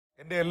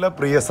എൻ്റെ എല്ലാ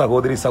പ്രിയ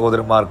സഹോദരി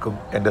സഹോദരന്മാർക്കും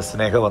എൻ്റെ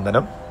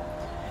സ്നേഹവന്ദനം.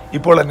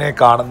 ഇപ്പോൾ എന്നെ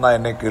കാണുന്ന,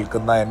 എന്നെ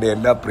കേൾക്കുന്ന എൻ്റെ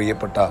എല്ലാ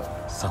പ്രിയപ്പെട്ട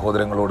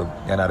സഹോദരങ്ങളോടും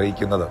ഞാൻ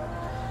അറിയിക്കുന്നത്,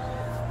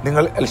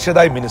 നിങ്ങൾ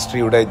ഷഡായ്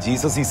മിനിസ്ട്രിയുടെ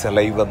ജീസസ് ഈസ്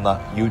അലൈവ് എന്ന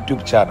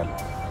യൂട്യൂബ് ചാനൽ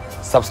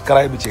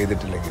സബ്സ്ക്രൈബ്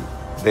ചെയ്തിട്ടില്ലെങ്കിൽ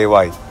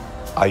ദയവായി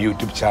ആ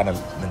യൂട്യൂബ് ചാനൽ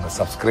നിങ്ങൾ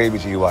സബ്സ്ക്രൈബ്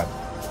ചെയ്യുവാൻ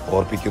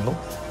ഓർപ്പിക്കുന്നു.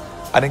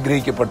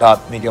 അനുഗ്രഹിക്കപ്പെട്ട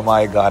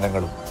ആത്മീകമായ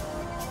ഗാനങ്ങളും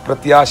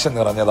പ്രത്യാശ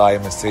നിറഞ്ഞതായ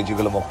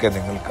മെസ്സേജുകളും ഒക്കെ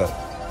നിങ്ങൾക്ക്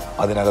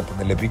അതിനകത്ത്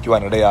നിന്ന്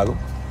ലഭിക്കുവാനിടയാകും.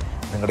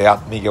 നിങ്ങളുടെ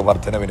ആത്മീക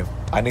വർധനവിനും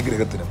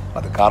അനുഗ്രഹത്തിനും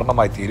അത്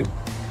കാരണമായി തീരും.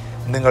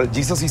 നിങ്ങൾ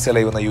ജീസസ് ഈസ്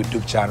അലൈവ് എന്ന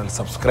യൂട്യൂബ് ചാനൽ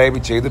സബ്സ്ക്രൈബ്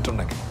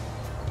ചെയ്തിട്ടുണ്ടെങ്കിൽ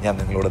ഞാൻ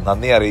നിങ്ങളോട്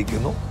നന്ദി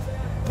അറിയിക്കുന്നു.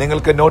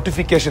 നിങ്ങൾക്ക്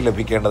നോട്ടിഫിക്കേഷൻ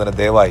ലഭിക്കേണ്ടതിന്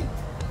ദയവായി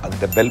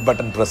അതിൻ്റെ ബെൽ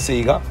ബട്ടൺ പ്രസ്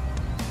ചെയ്യുക.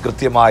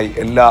 കൃത്യമായി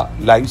എല്ലാ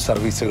ലൈവ്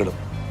സർവീസുകളും,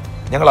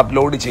 ഞങ്ങൾ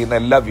അപ്ലോഡ് ചെയ്യുന്ന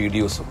എല്ലാ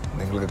വീഡിയോസും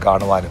നിങ്ങൾക്ക്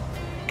കാണുവാനും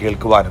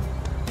കേൾക്കുവാനും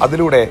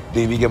അതിലൂടെ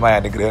ദൈവികമായ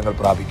അനുഗ്രഹങ്ങൾ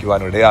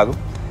പ്രാപിക്കുവാനും ഇടയാകും.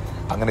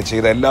 അങ്ങനെ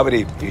ചെയ്ത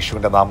എല്ലാവരെയും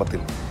യേശുവിൻ്റെ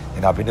നാമത്തിൽ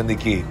ഞാൻ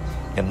അഭിനന്ദിക്കുകയും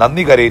ഞാൻ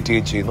നന്ദി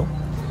കരയറ്റുകയും ചെയ്യുന്നു.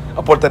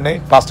 അപ്പോൾ തന്നെ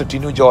പാസ്റ്റർ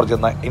ടിനു ജോർജ്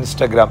എന്ന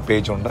ഇൻസ്റ്റഗ്രാം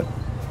പേജുണ്ട്.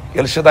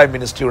 ഷഡായ്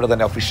മിനിസ്ട്രിയുടെ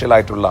തന്നെ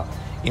ഒഫീഷ്യലായിട്ടുള്ള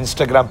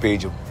ഇൻസ്റ്റഗ്രാം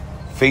പേജും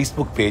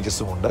ഫേസ്ബുക്ക്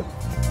പേജസും ഉണ്ട്.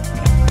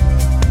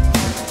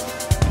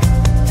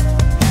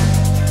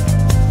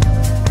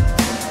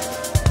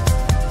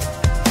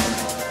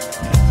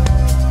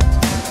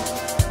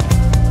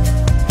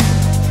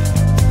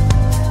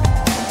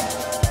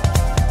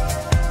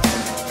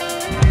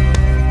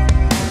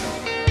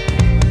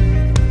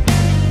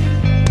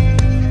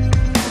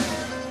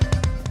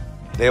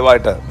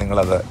 ദയവായിട്ട്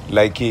നിങ്ങളത്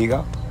ലൈക്ക് ചെയ്യുക.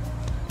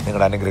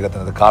 നിങ്ങളുടെ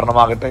അനുഗ്രഹത്തിന് അത്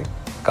കാരണമാകട്ടെ.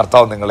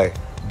 കർത്താവ് നിങ്ങളെ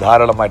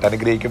ധാരാളമായിട്ട്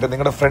അനുഗ്രഹിക്കട്ടെ.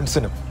 നിങ്ങളുടെ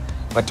ഫ്രണ്ട്സിനും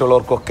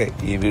മറ്റുള്ളവർക്കൊക്കെ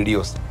ഈ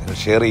വീഡിയോസ് നിങ്ങൾ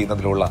ഷെയർ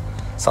ചെയ്യുന്നതിലുള്ള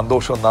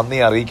സന്തോഷവും നന്ദി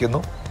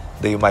അറിയിക്കുന്നു.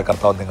 ദൈവമായ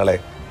കർത്താവ് നിങ്ങളെ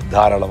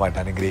ധാരാളമായിട്ട്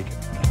അനുഗ്രഹിക്കും.